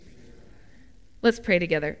Let's pray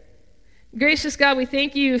together. Gracious God, we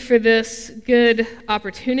thank you for this good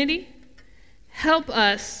opportunity. Help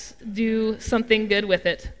us do something good with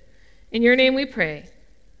it. In your name we pray.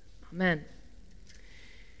 Amen.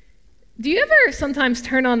 Do you ever sometimes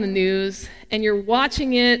turn on the news and you're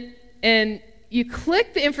watching it and you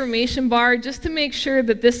click the information bar just to make sure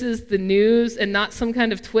that this is the news and not some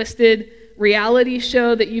kind of twisted reality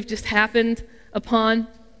show that you've just happened upon?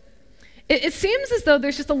 It seems as though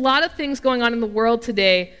there's just a lot of things going on in the world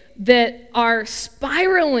today that are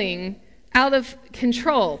spiraling out of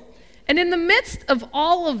control. And in the midst of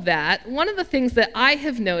all of that, one of the things that I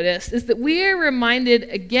have noticed is that we are reminded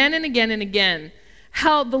again and again and again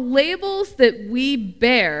how the labels that we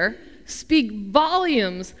bear speak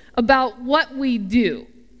volumes about what we do,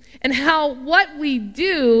 and how what we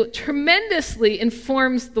do tremendously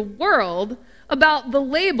informs the world about the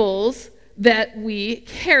labels that we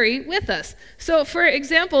carry with us. So, for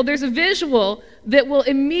example, there's a visual that will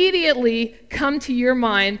immediately come to your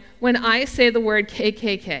mind when I say the word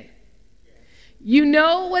KKK. You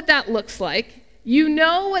know what that looks like. You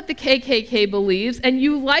know what the KKK believes, and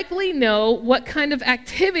you likely know what kind of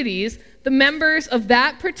activities the members of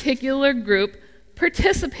that particular group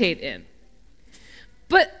participate in.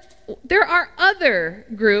 But there are other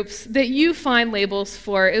groups that you find labels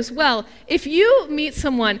for as well. If you meet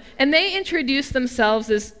someone and they introduce themselves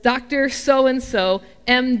as Dr. So-and-so,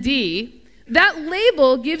 MD, that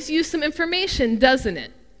label gives you some information, doesn't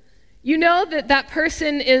it? You know that that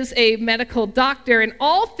person is a medical doctor, and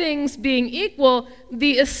all things being equal,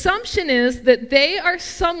 the assumption is that they are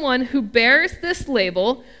someone who bears this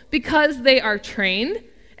label because they are trained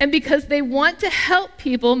and because they want to help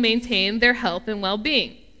people maintain their health and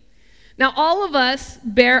well-being. Now, all of us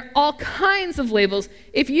bear all kinds of labels.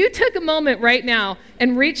 If you took a moment right now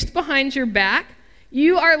and reached behind your back,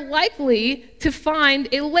 you are likely to find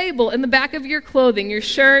a label in the back of your clothing, your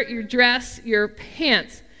shirt, your dress, your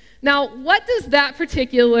pants. Now, what does that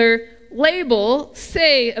particular label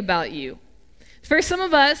say about you? For some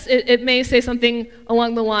of us, it may say something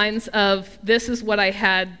along the lines of, this is what I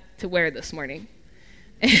had to wear this morning,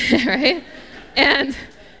 right?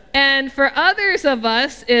 And for others of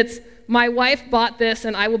us, it's, my wife bought this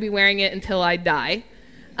and I will be wearing it until I die.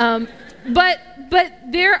 But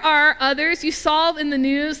there are others, you saw in the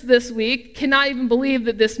news this week, cannot even believe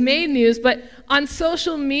that this made news, but on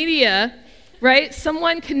social media, right,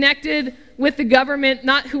 someone connected with the government,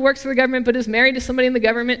 not who works for the government, but is married to somebody in the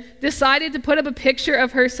government, decided to put up a picture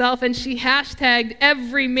of herself, and she hashtagged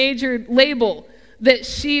every major label that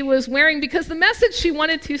she was wearing because the message she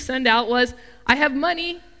wanted to send out was, I have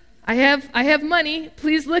money, I have money,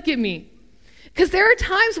 please look at me. Because there are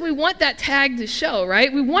times when we want that tag to show,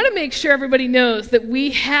 right? We want to make sure everybody knows that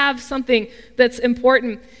we have something that's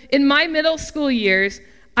important. In my middle school years,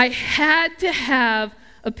 I had to have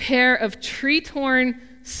a pair of tree-torn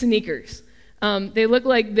sneakers. They look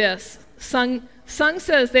like this. Sung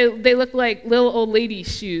says they look like little old lady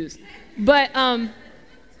shoes. But I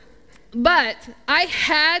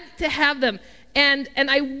had to have them. And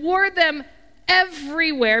I wore them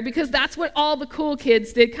everywhere because that's what all the cool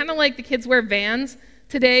kids did, kind of like the kids wear Vans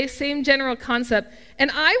today, same general concept. And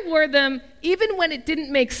I wore them even when it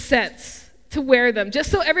didn't make sense to wear them, just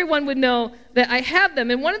so everyone would know that I have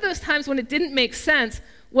them. And one of those times when it didn't make sense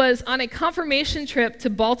was on a confirmation trip to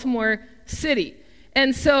Baltimore City.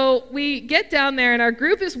 And so we get down there, and our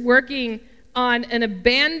group is working on an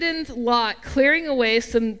abandoned lot, clearing away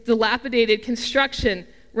some dilapidated construction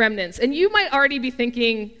remnants. And you might already be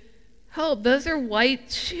thinking, oh, those are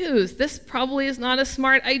white shoes. This probably is not a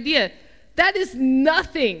smart idea. That is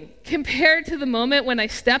nothing compared to the moment when I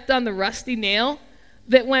stepped on the rusty nail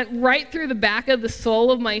that went right through the back of the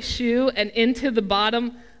sole of my shoe and into the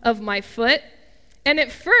bottom of my foot. And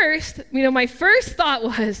at first, my first thought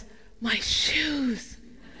was, my shoes.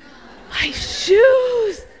 My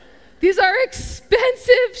shoes. These are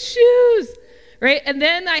expensive shoes, right? And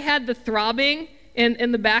then I had the throbbing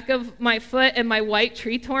in the back of my foot, and my white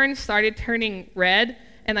tree torn started turning red,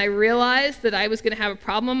 and I realized that I was going to have a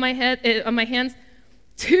problem on my hands.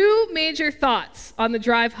 Two major thoughts on the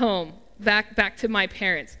drive home back to my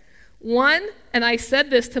parents. One, and I said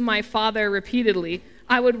this to my father repeatedly,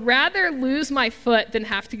 I would rather lose my foot than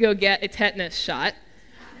have to go get a tetanus shot.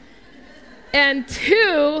 And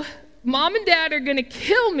two, Mom and Dad are going to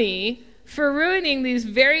kill me for ruining these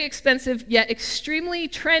very expensive yet extremely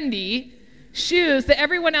trendy shoes that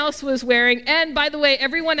everyone else was wearing. And by the way,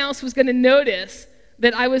 everyone else was going to notice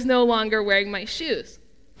that I was no longer wearing my shoes.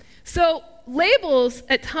 So labels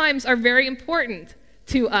at times are very important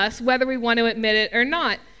to us, whether we want to admit it or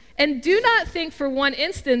not. And do not think for one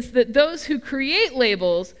instance that those who create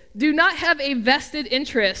labels do not have a vested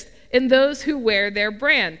interest in those who wear their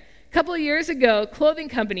brand. A couple of years ago, clothing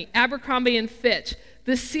company Abercrombie & Fitch,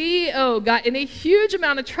 the CEO got in a huge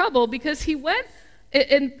amount of trouble because he went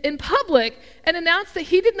in public and announced that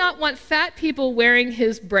he did not want fat people wearing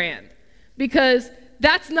his brand because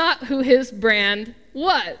that's not who his brand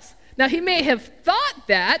was. Now, he may have thought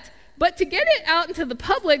that, but to get it out into the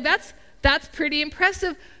public, that's pretty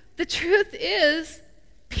impressive. The truth is,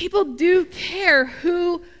 people do care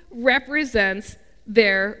who represents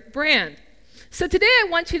their brand. So today I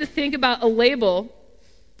want you to think about a label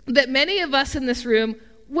that many of us in this room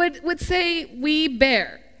would say we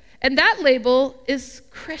bear. And that label is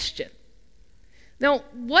Christian. Now,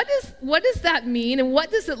 what does that mean and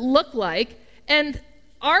what does it look like? And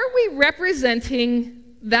are we representing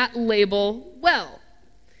that label well?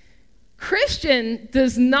 Christian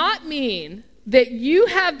does not mean that you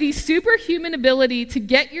have the superhuman ability to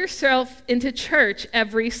get yourself into church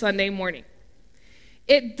every Sunday morning.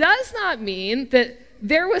 It does not mean that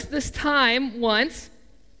there was this time once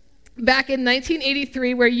back in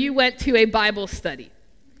 1983 where you went to a Bible study.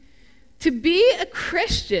 To be a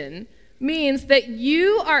Christian means that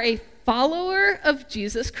you are a follower of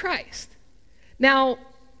Jesus Christ. Now,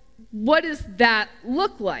 what does that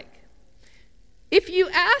look like? If you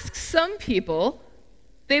ask some people,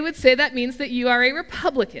 they would say that means that you are a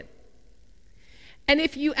Republican. And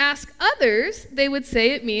if you ask others, they would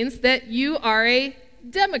say it means that you are a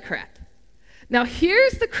Democrat. Now,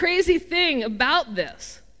 here's the crazy thing about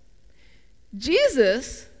this.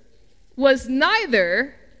 Jesus was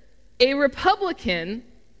neither a Republican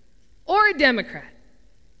or a Democrat.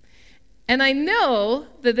 And I know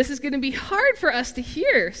that this is going to be hard for us to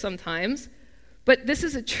hear sometimes, but this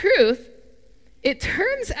is a truth. It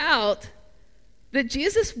turns out that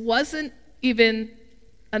Jesus wasn't even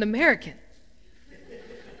an American,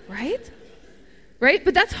 right? Right?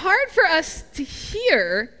 But that's hard for us to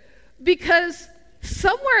hear because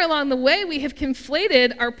somewhere along the way we have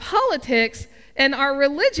conflated our politics and our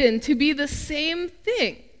religion to be the same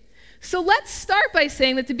thing. So let's start by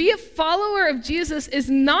saying that to be a follower of Jesus is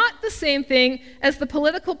not the same thing as the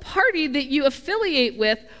political party that you affiliate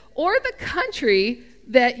with or the country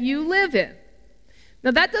that you live in. Now,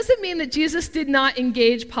 that doesn't mean that Jesus did not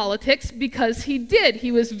engage politics, because he did.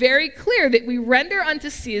 He was very clear that we render unto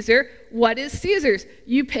Caesar what is Caesar's.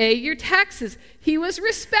 You pay your taxes. He was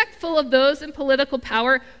respectful of those in political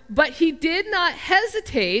power, but he did not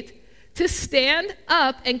hesitate to stand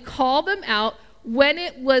up and call them out when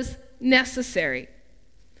it was necessary.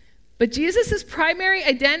 But Jesus' primary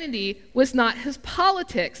identity was not his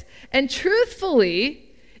politics. And truthfully,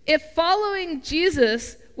 if following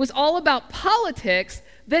Jesus was all about politics,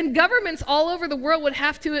 then governments all over the world would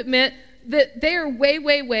have to admit that they are way,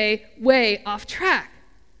 way, way, way off track.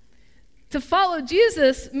 To follow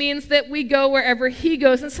Jesus means that we go wherever he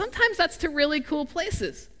goes, and sometimes that's to really cool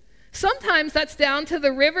places. Sometimes that's down to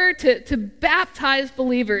the river to baptize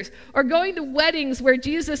believers, or going to weddings where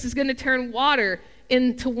Jesus is going to turn water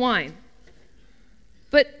into wine.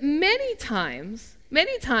 But many times,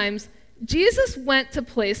 Jesus went to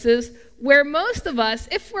places where most of us,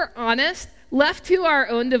 if we're honest, left to our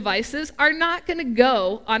own devices, are not going to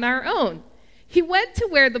go on our own. He went to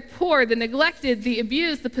where the poor, the neglected, the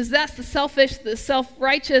abused, the possessed, the selfish, the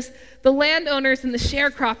self-righteous, the landowners, and the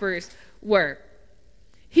sharecroppers were.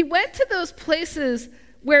 He went to those places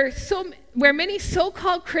where many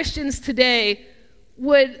so-called Christians today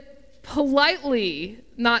would politely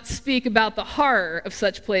not speak about the horror of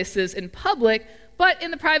such places in public, but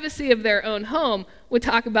in the privacy of their own home would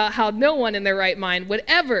talk about how no one in their right mind would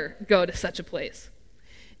ever go to such a place.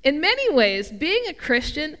 In many ways, being a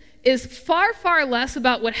Christian is far, far less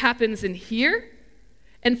about what happens in here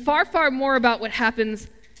and far, far more about what happens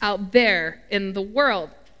out there in the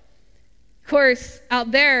world. Of course,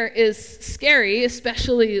 out there is scary,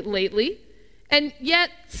 especially lately, and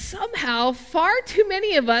yet somehow far too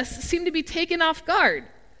many of us seem to be taken off guard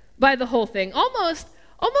by the whole thing, almost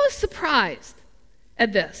surprised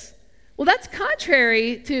at this. Well, that's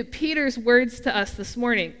contrary to Peter's words to us this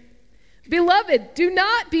morning. Beloved, do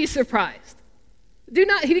not be surprised.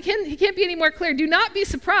 He can't be any more clear. Do not be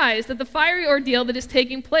surprised at the fiery ordeal that is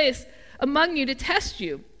taking place among you to test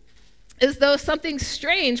you, as though something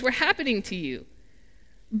strange were happening to you.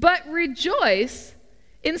 But rejoice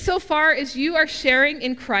insofar as you are sharing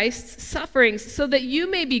in Christ's sufferings, so that you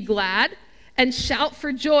may be glad and shout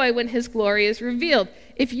for joy when his glory is revealed.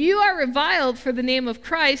 If you are reviled for the name of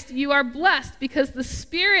Christ, you are blessed, because the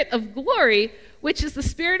Spirit of glory, which is the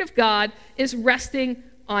Spirit of God, is resting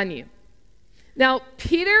on you. Now,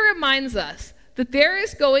 Peter reminds us that there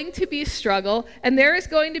is going to be struggle and there is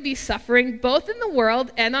going to be suffering both in the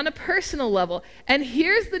world and on a personal level. And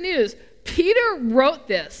here's the news. Peter wrote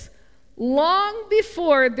this long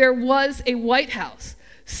before there was a White House.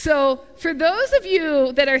 So for those of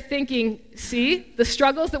you that are thinking, see, the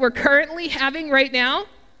struggles that we're currently having right now,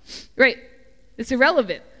 right, it's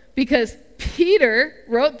irrelevant because Peter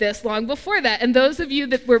wrote this long before that. And those of you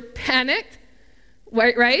that were panicked,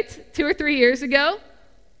 right, 2 or 3 years ago,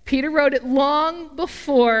 Peter wrote it long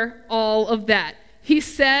before all of that. He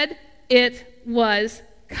said it was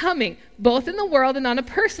coming, both in the world and on a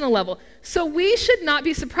personal level. So we should not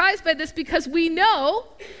be surprised by this because we know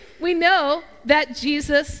that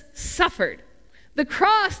Jesus suffered. The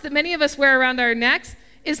cross that many of us wear around our necks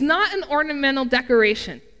is not an ornamental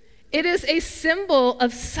decoration. It is a symbol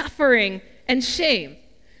of suffering and shame.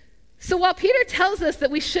 So while Peter tells us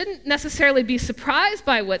that we shouldn't necessarily be surprised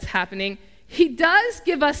by what's happening, he does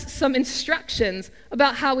give us some instructions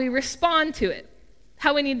about how we respond to it,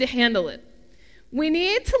 how we need to handle it. We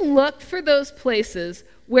need to look for those places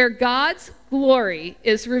where God's glory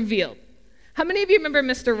is revealed. How many of you remember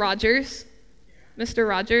Mr. Rogers? Mr.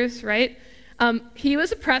 Rogers, right? He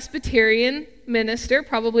was a Presbyterian minister,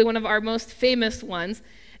 probably one of our most famous ones,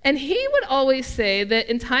 and he would always say that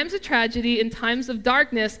in times of tragedy, in times of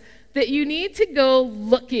darkness, that you need to go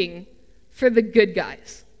looking for the good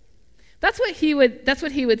guys. That's what he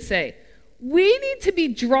would say. We need to be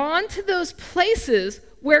drawn to those places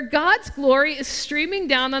where God's glory is streaming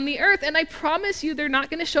down on the earth, and I promise you they're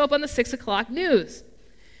not going to show up on the 6 o'clock news.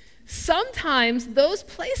 Sometimes those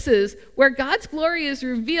places where God's glory is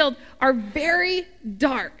revealed are very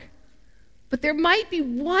dark, but there might be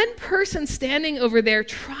one person standing over there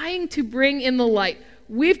trying to bring in the light.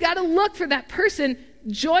 We've got to look for that person,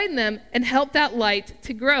 join them, and help that light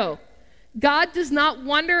to grow. God does not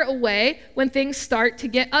wander away when things start to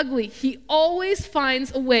get ugly. He always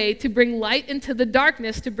finds a way to bring light into the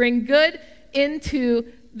darkness, to bring good into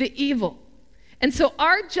the evil. And so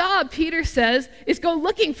our job, Peter says, is go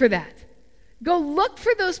looking for that. Go look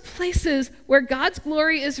for those places where God's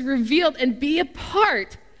glory is revealed and be a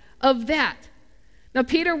part of that. Now,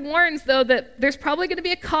 Peter warns, though, that there's probably going to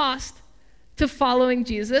be a cost to following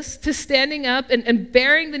Jesus, to standing up and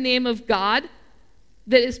bearing the name of God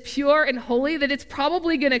that is pure and holy, that it's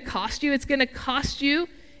probably going to cost you. It's going to cost you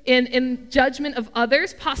in judgment of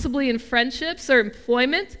others, possibly in friendships or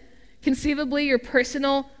employment, conceivably your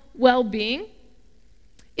personal well-being.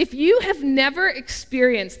 If you have never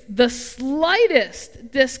experienced the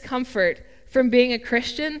slightest discomfort from being a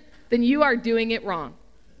Christian, then you are doing it wrong.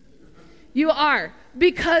 You are,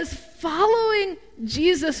 because following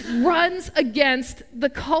Jesus runs against the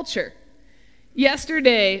culture.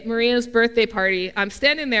 Yesterday, Maria's birthday party, I'm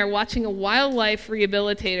standing there watching a wildlife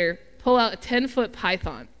rehabilitator pull out a 10-foot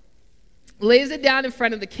python, lays it down in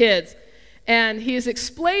front of the kids, and he's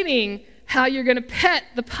explaining how you're going to pet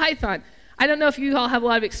the python. I don't know if you all have a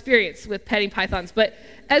lot of experience with petting pythons, but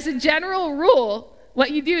as a general rule,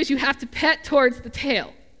 what you do is you have to pet towards the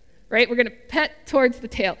tail, right? We're going to pet towards the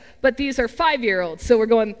tail, but these are 5-year-olds, so we're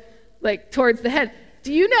going like towards the head.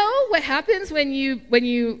 Do you know what happens when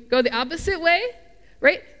you go the opposite way,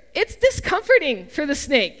 right? It's discomforting for the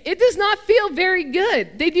snake. It does not feel very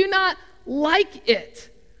good. They do not like it.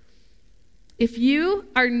 If you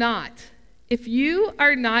are not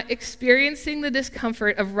experiencing the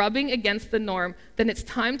discomfort of rubbing against the norm, then it's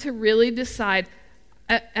time to really decide,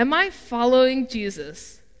 am I following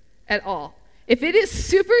Jesus at all? If it is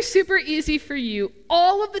super, super easy for you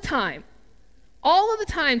all of the time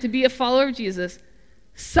to be a follower of Jesus,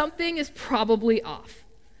 something is probably off.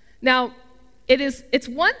 Now, it's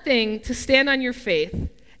one thing to stand on your faith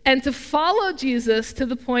and to follow Jesus to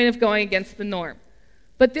the point of going against the norm.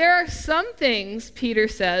 But there are some things, Peter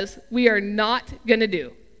says, we are not going to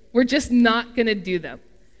do. We're just not going to do them.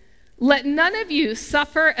 Let none of you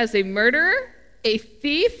suffer as a murderer, a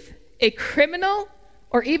thief, a criminal,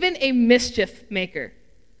 or even a mischief maker.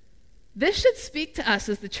 This should speak to us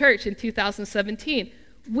as the church in 2017.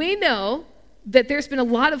 We know that there's been a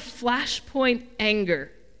lot of flashpoint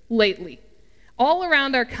anger lately all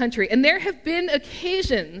around our country, and there have been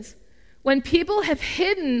occasions when people have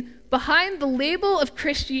hidden behind the label of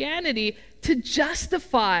Christianity to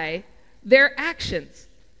justify their actions.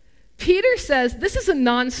 Peter says this is a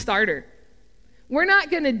non-starter. We're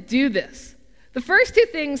not going to do this. The first two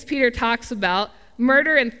things Peter talks about,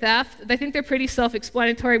 murder and theft, I think they're pretty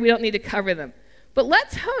self-explanatory. We don't need to cover them. But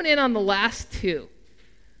let's hone in on the last two.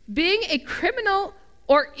 Being a criminal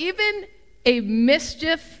or even a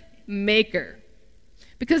mischief maker.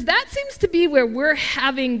 Because that seems to be where we're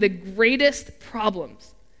having the greatest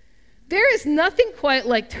problems. There is nothing quite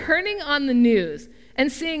like turning on the news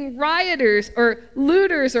and seeing rioters or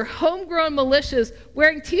looters or homegrown militias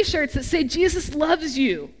wearing t-shirts that say Jesus loves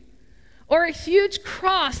you, or a huge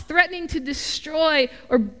cross threatening to destroy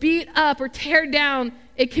or beat up or tear down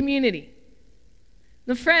a community.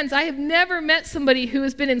 Now, friends, I have never met somebody who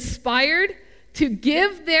has been inspired to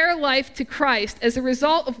give their life to Christ as a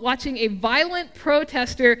result of watching a violent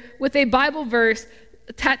protester with a Bible verse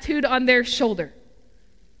tattooed on their shoulder.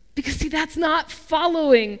 Because, see, that's not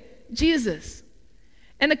following Jesus.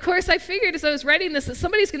 And, of course, I figured as I was writing this that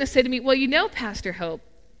somebody's going to say to me, well, you know, Pastor Hope,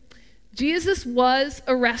 Jesus was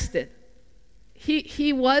arrested.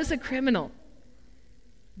 He was a criminal.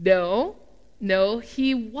 No,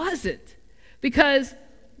 he wasn't. Because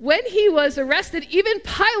when he was arrested, even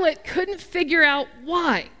Pilate couldn't figure out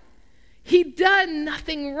why. He'd done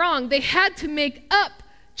nothing wrong. They had to make up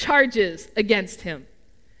charges against him.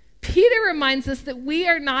 Peter reminds us that we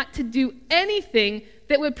are not to do anything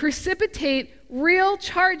that would precipitate real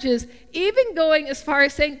charges, even going as far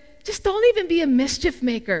as saying, just don't even be a mischief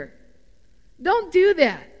maker. Don't do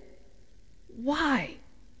that. Why?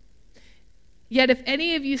 Yet if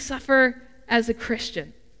any of you suffer as a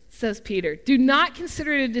Christian, says Peter, do not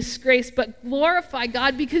consider it a disgrace, but glorify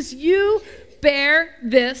God because you bear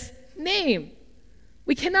this name.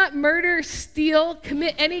 We cannot murder, steal,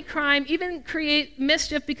 commit any crime, even create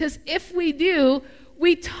mischief, because if we do,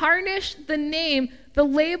 we tarnish the name, the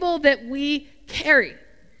label that we carry.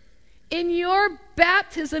 In your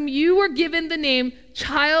baptism, you were given the name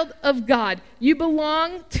Child of God. You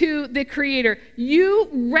belong to the Creator. You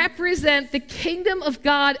represent the kingdom of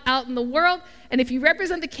God out in the world. And if you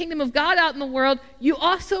represent the kingdom of God out in the world, you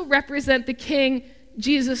also represent the King,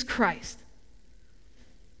 Jesus Christ.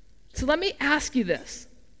 So let me ask you this.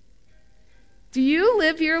 Do you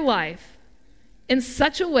live your life in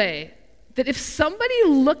such a way that if somebody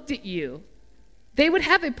looked at you, they would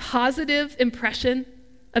have a positive impression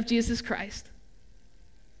of Jesus Christ?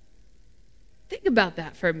 Think about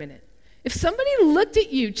that for a minute. If somebody looked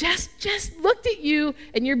at you, just looked at you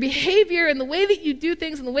and your behavior and the way that you do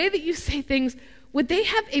things and the way that you say things, would they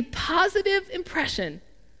have a positive impression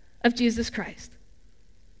of Jesus Christ?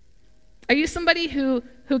 Are you somebody who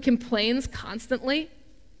complains constantly?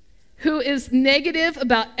 Who is negative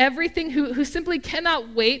about everything? Who simply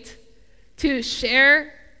cannot wait to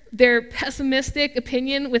share their pessimistic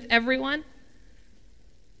opinion with everyone?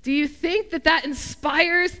 Do you think that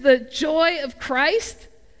inspires the joy of Christ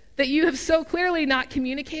that you have so clearly not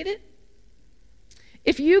communicated?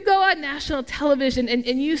 If you go on national television and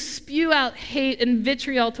you spew out hate and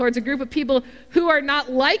vitriol towards a group of people who are not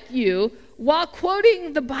like you while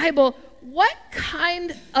quoting the Bible, what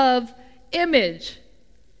kind of image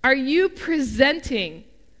are you presenting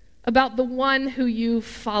about the one who you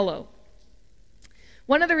follow?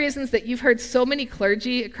 One of the reasons that you've heard so many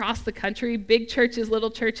clergy across the country, big churches,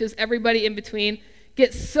 little churches, everybody in between,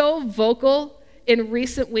 get so vocal in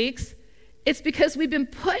recent weeks, it's because we've been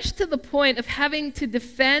pushed to the point of having to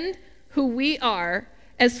defend who we are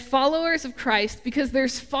as followers of Christ because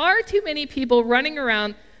there's far too many people running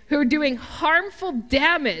around who are doing harmful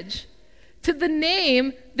damage to the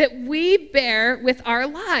name that we bear with our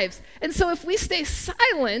lives. And so if we stay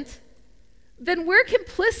silent, then we're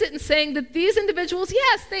complicit in saying that these individuals,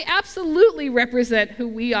 yes, they absolutely represent who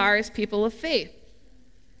we are as people of faith.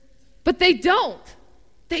 But they don't.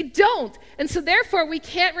 They don't. And so therefore, we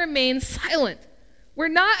can't remain silent. We're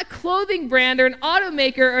not a clothing brand or an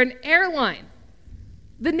automaker or an airline.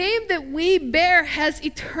 The name that we bear has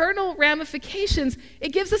eternal ramifications. It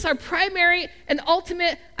gives us our primary and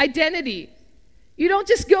ultimate identity. You don't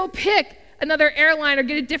just go pick another airline or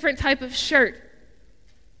get a different type of shirt.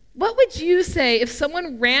 What would you say if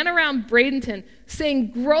someone ran around Bradenton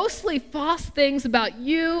saying grossly false things about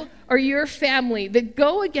you or your family that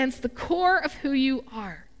go against the core of who you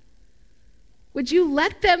are? Would you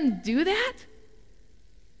let them do that?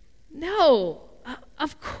 No,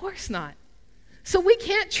 of course not. So we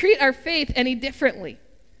can't treat our faith any differently.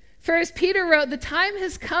 For as Peter wrote, the time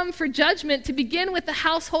has come for judgment to begin with the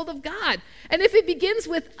household of God. And if it begins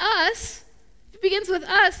with us,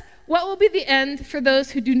 what will be the end for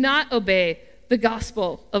those who do not obey the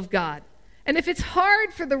gospel of God? And if it's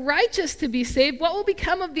hard for the righteous to be saved, what will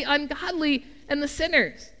become of the ungodly and the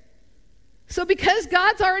sinners? So because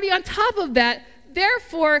God's already on top of that,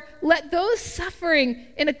 therefore, let those suffering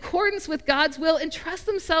in accordance with God's will entrust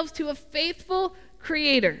themselves to a faithful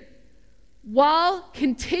Creator while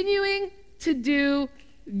continuing to do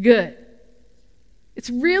good. It's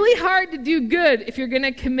really hard to do good if you're going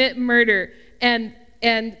to commit murder and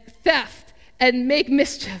theft and make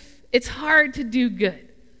mischief. It's hard to do good.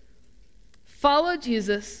 Follow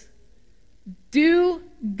Jesus Do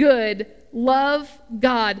good, love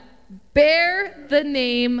God, bear the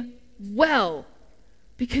name well,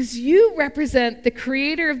 because you represent the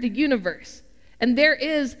creator of the universe, and there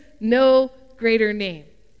is no greater name.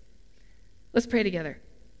 Let's pray together.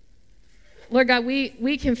 Lord God,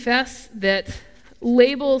 we confess that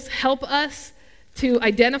labels help us to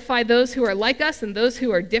identify those who are like us and those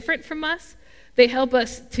who are different from us. They help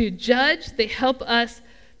us to judge. They help us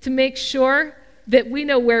to make sure that we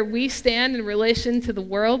know where we stand in relation to the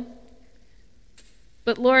world.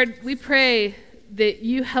 But Lord, we pray that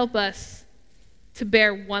you help us to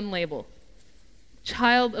bear one label,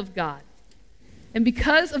 child of God. And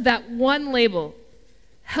because of that one label,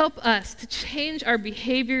 help us to change our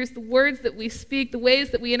behaviors, the words that we speak, the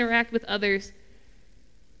ways that we interact with others,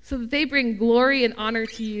 so that they bring glory and honor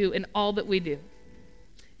to you in all that we do.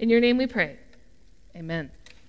 In your name we pray. Amen.